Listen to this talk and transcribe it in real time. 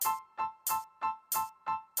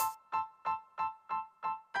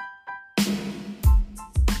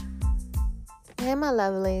Hey, my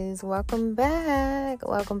lovelies. Welcome back.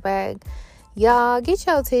 Welcome back. Y'all, get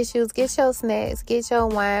your tissues, get your snacks, get your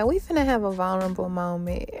wine. We finna have a vulnerable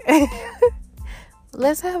moment.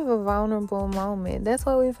 Let's have a vulnerable moment. That's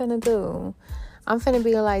what we finna do. I'm finna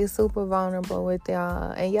be like super vulnerable with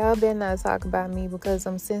y'all. And y'all better not talk about me because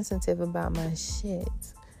I'm sensitive about my shit.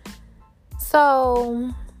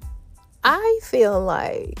 So, I feel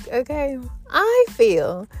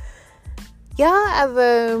y'all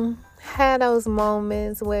ever had those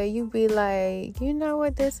moments where you be like, you know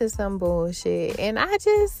what, this is some bullshit. And I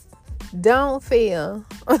just don't feel.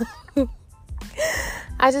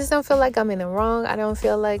 I just don't feel like I'm in the wrong. I don't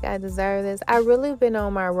feel like I deserve this. I really been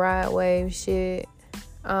on my ride wave shit.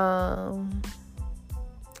 The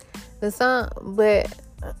song, but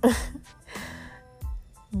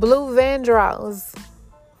Blue Vandross.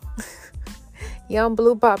 Young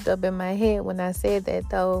Blue popped up in my head when I said that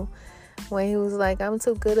though. When he was like, I'm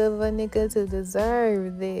too good of a nigga to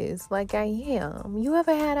deserve this. Like I am. You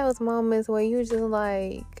ever had those moments where you just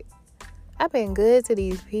like, I've been good to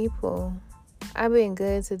these people. I've been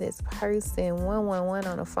good to this person. 111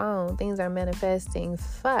 on the phone. Things are manifesting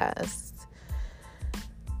fast.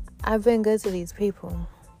 I've been good to these people.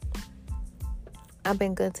 I've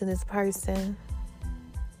been good to this person.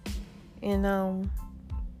 You know,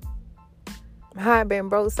 I've been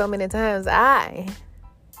broke so many times.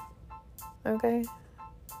 Okay.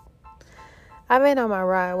 I've been on my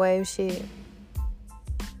ride wave shit.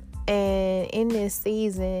 And in this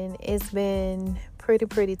season, it's been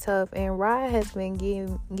pretty tough. And Ride has been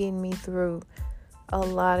getting me through a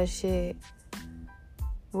lot of shit.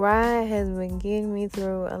 Ride has been getting me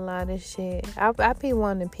through a lot of shit. I be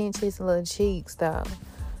wanting to pinch his little cheeks, though.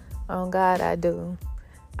 Oh, God, I do.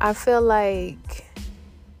 I feel like,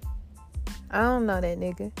 I don't know that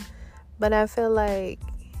nigga, but I feel like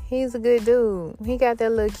he's a good dude. He got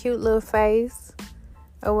that little cute little face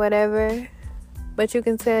or whatever, but you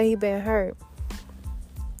can tell he been hurt.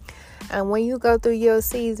 And when you go through your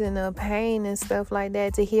season of pain and stuff like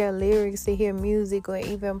that, to hear lyrics, to hear music, or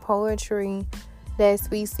even poetry that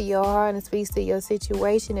speaks to your heart and speaks to your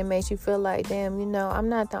situation, it makes you feel like, damn, you know, I'm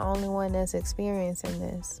not the only one that's experiencing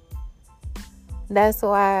this. That's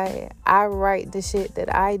why I write the shit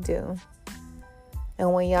that I do.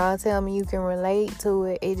 And when y'all tell me you can relate to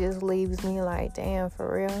it, it just leaves me like, damn,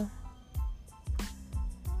 for real.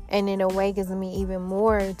 And it awakens me even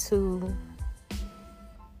more to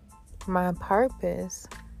my purpose.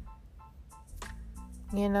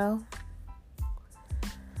 You know?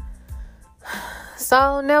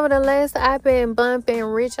 So, nevertheless, I've been bumping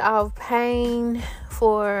Rich Off Pain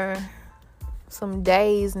for some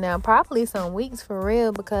days now. Probably some weeks for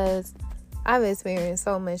real, because I've experienced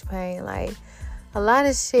so much pain. Like, a lot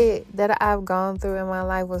of shit that I've gone through in my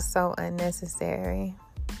life was so unnecessary.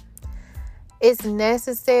 It's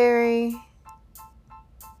necessary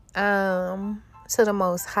to the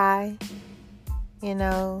Most High, you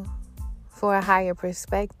know, for a higher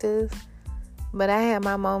perspective. But I had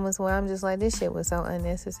my moments where I'm just like, this shit was so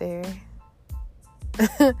unnecessary.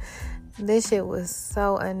 This shit was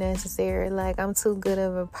so unnecessary. Like, I'm too good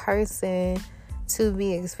of a person to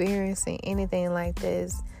be experiencing anything like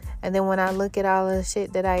this. And then when I look at all the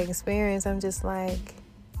shit that I experienced, I'm just like,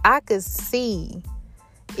 I could see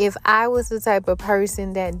if I was the type of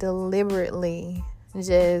person that deliberately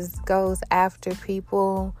just goes after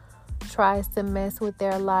people, tries to mess with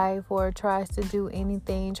their life, or tries to do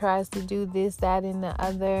anything, tries to do this, that, and the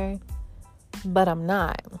other. But I'm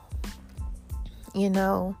not. You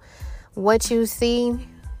know, what you see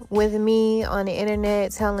with me on the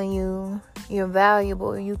internet telling you you're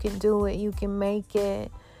valuable, you can do it, you can make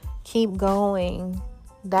it, keep going.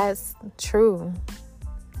 That's true.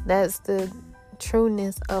 That's the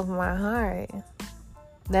trueness of my heart.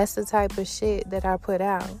 That's the type of shit that I put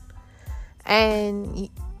out.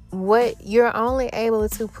 And what you're only able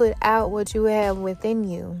to put out what you have within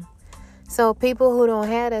you. So people who don't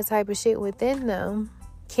have that type of shit within them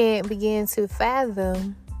can't begin to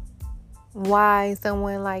fathom why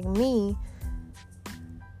someone like me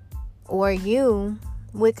or you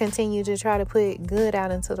would continue to try to put good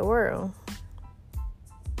out into the world.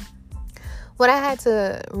 What I had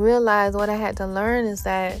to realize, what I had to learn is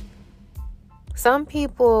that some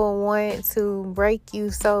people want to break you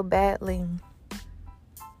so badly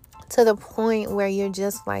to the point where you're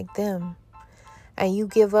just like them, and you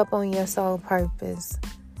give up on your soul purpose,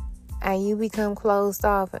 and you become closed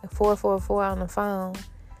off at 444 on the phone,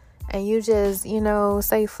 and you just, you know,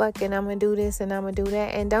 say, fuck it, I'm going to do this and I'm going to do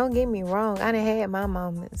that. And don't get me wrong, I done had my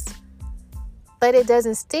moments. But it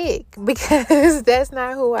doesn't stick because that's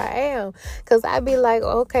not who I am. Because I be like,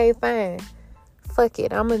 okay, fine. Fuck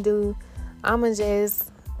it, I'm going to do I'ma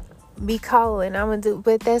just be cold and I'ma do,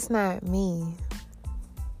 but that's not me.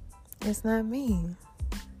 It's not me.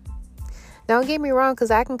 Don't get me wrong,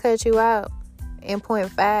 because I can cut you out in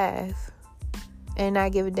 0.5 and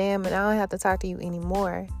not give a damn, and I don't have to talk to you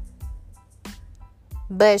anymore.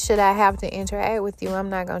 But should I have to interact with you, I'm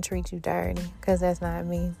not going to treat you dirty, because that's not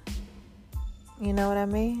me. You know what I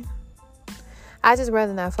mean? I just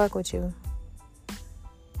rather not fuck with you.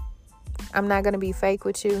 I'm not going to be fake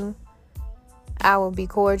with you. I will be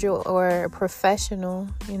cordial or professional,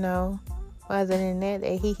 you know. Other than that,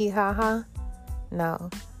 hee hee ha ha. No.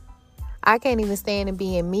 I can't even stand to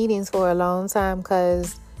be in meetings for a long time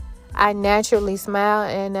because I naturally smile,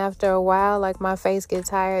 and after a while, like, my face gets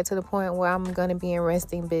tired to the point where I'm going to be in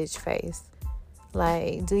resting bitch face.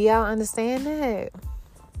 Like, do y'all understand that?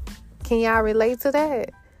 Can y'all relate to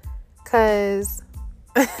that? Because,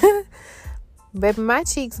 baby, my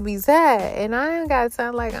cheeks be sad, and I ain't got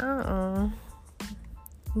time, like,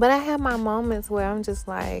 But I have my moments where I'm just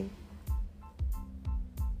like,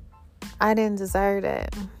 I didn't deserve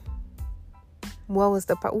that. What was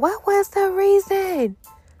the reason?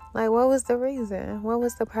 Like, what was the reason? What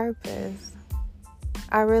was the purpose?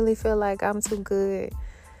 I really feel like I'm too good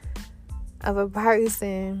of a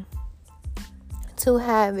person to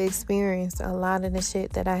have experienced a lot of the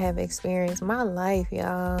shit that I have experienced. My life,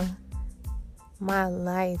 y'all. My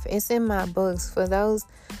life. It's in my books. For those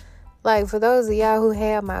of y'all who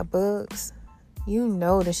have my books, you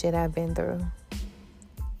know the shit I've been through.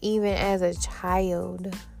 Even as a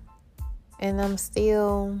child. And I'm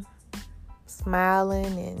still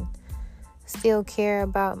smiling and still care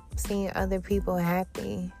about seeing other people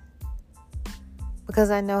happy. Because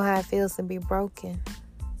I know how it feels to be broken.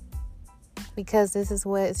 Because this is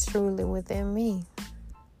what's truly within me.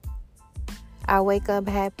 I wake up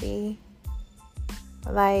happy,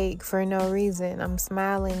 like, for no reason. I'm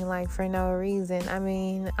smiling, like, for no reason. I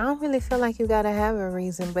mean, I don't really feel like you gotta have a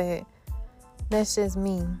reason, but that's just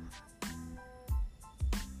me.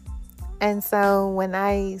 And so when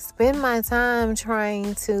I spend my time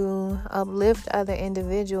trying to uplift other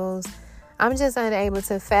individuals, I'm just unable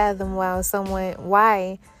to fathom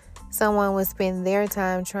why someone would spend their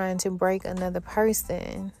time trying to break another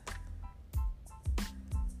person.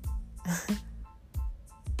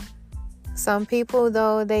 Some people,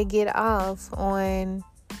 though, they get off on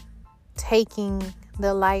taking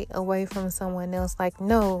the light away from someone else. Like,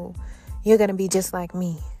 no, you're going to be just like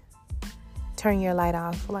me. Turn your light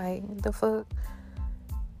off. Like, the fuck?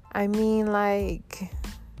 I mean, like,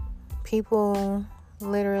 people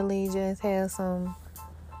literally just have some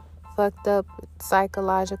fucked up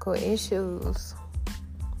psychological issues,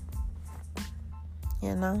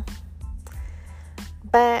 you know.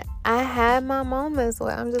 But I had my moments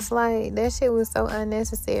where I'm just like, that shit was so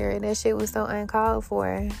unnecessary, that shit was so uncalled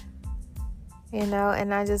for, you know.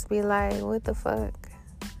 And I just be like, what the fuck?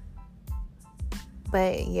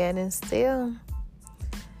 But yet and still,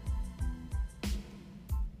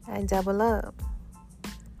 I double up.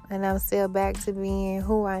 And I'm still back to being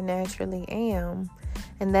who I naturally am.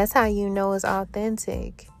 And that's how you know it's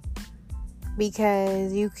authentic.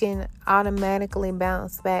 Because you can automatically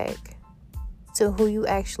bounce back to who you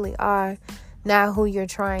actually are, not who you're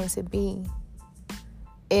trying to be.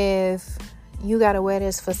 If you gotta wear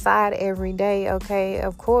this facade every day, okay,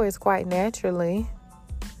 of course, quite naturally,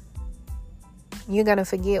 you're gonna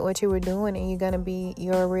forget what you were doing and you're gonna be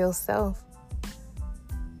your real self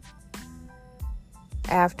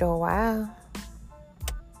after a while,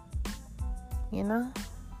 you know.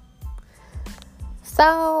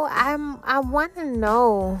 So I want to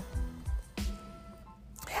know,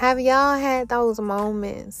 have y'all had those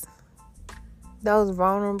moments, those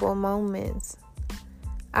vulnerable moments?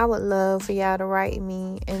 I would love for y'all to write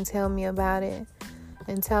me and tell me about it,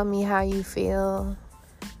 and tell me how you feel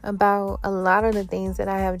about a lot of the things that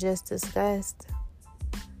I have just discussed.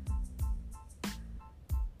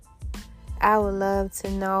 I would love to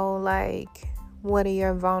know, like, what are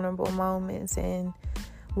your vulnerable moments, and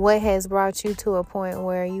what has brought you to a point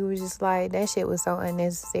where you were just like, that shit was so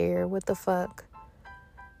unnecessary. What the fuck?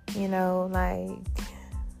 You know, like,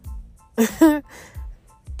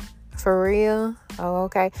 for real? Oh,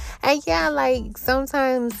 okay. And yeah, like,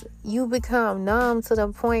 sometimes you become numb to the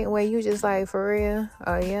point where you just like, for real?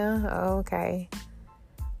 Oh, yeah? Oh, okay.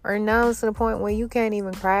 Or numb to the point where you can't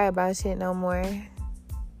even cry about shit no more.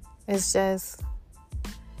 It's just,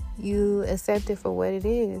 you accept it for what it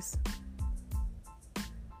is.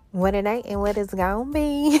 What it ain't and what it's gonna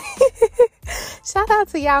be. Shout out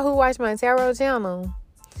to y'all who watch my tarot channel.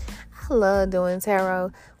 I love doing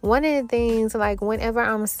tarot. One of the things, like, whenever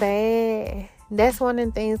I'm sad, that's one of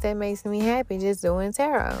the things that makes me happy, just doing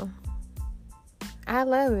tarot. I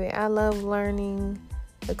love it. I love learning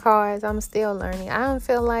the cards. I'm still learning. I don't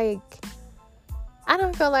feel like,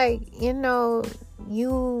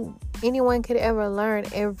 anyone could ever learn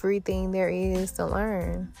everything there is to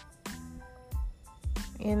learn.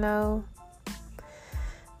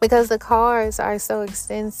 Because the cards are so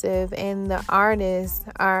extensive and the artists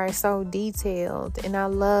are so detailed, and I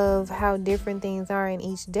love how different things are in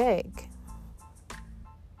each deck.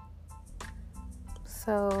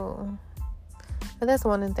 So, but that's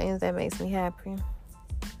one of the things that makes me happy.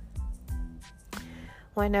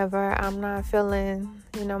 Whenever I'm not feeling,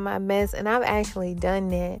 my best, and I've actually done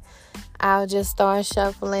that. I'll just start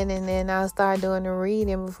shuffling, and then I'll start doing the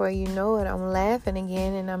reading. Before you know it, I'm laughing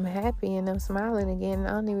again, and I'm happy, and I'm smiling again.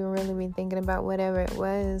 I don't even really be thinking about whatever it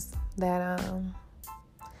was that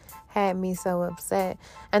had me so upset.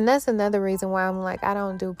 And that's another reason why I'm like, I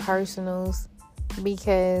don't do personals,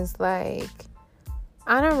 because I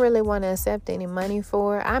don't really want to accept any money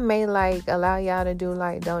for it. I may allow y'all to do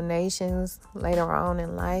donations later on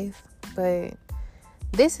in life, but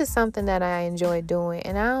this is something that I enjoy doing,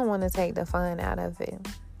 and I don't want to take the fun out of it.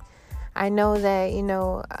 I know that,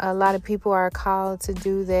 a lot of people are called to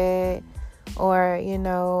do that, or,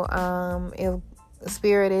 if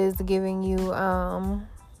Spirit is giving you a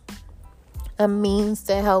means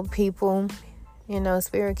to help people,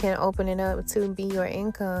 Spirit can open it up to be your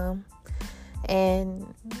income.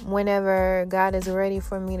 And whenever God is ready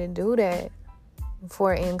for me to do that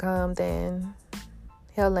for income, then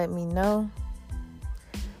He'll let me know.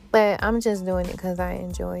 But I'm just doing it because I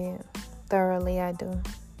enjoy it. Thoroughly, I do.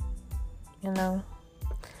 So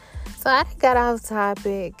I got off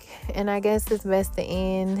topic, and I guess it's best to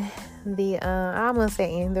end I'm going to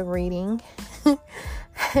say end the reading.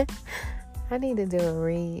 I need to do a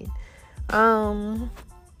read. I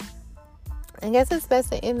guess it's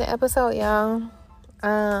best to end the episode, y'all.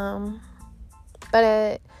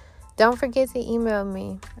 But don't forget to email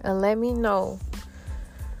me and let me know,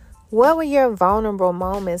 what were your vulnerable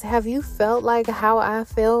moments? Have you felt like how I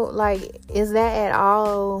felt? Is that at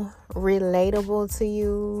all relatable to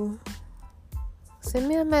you? Send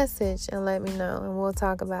me a message and let me know, and we'll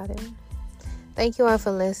talk about it. Thank you all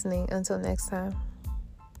for listening. Until next time.